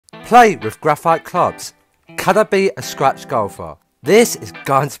Play with graphite clubs. Can I be a scratch golfer? This is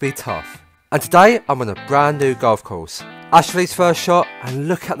going to be tough. And today I'm on a brand new golf course. Ashley's first shot, and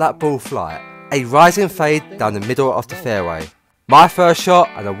look at that ball fly. A rising fade down the middle of the fairway. My first shot,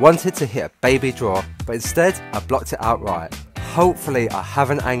 and I wanted to hit a baby draw, but instead I blocked it outright. Hopefully I have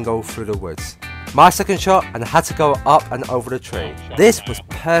an angle through the woods. My second shot, and I had to go up and over the tree. This was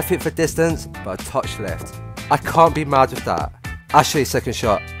perfect for distance, but a touch left. I can't be mad with that. Ashley's second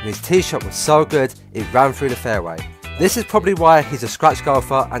shot, and his tee shot was so good it ran through the fairway. This is probably why he's a scratch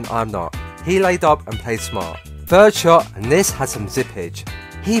golfer and I'm not. He laid up and played smart. Third shot, and this had some zippage.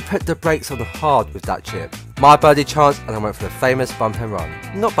 He put the brakes on hard with that chip. My birdie chance, and I went for the famous bump and run.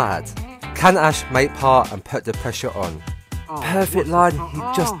 Not bad. Can Ash make par and put the pressure on? Perfect line, he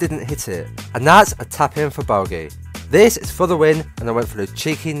just didn't hit it. And that's a tap in for bogey. This is for the win, and I went for the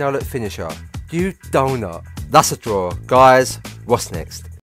cheeky no-look finisher. You donut. That's a draw. Guys, what's next?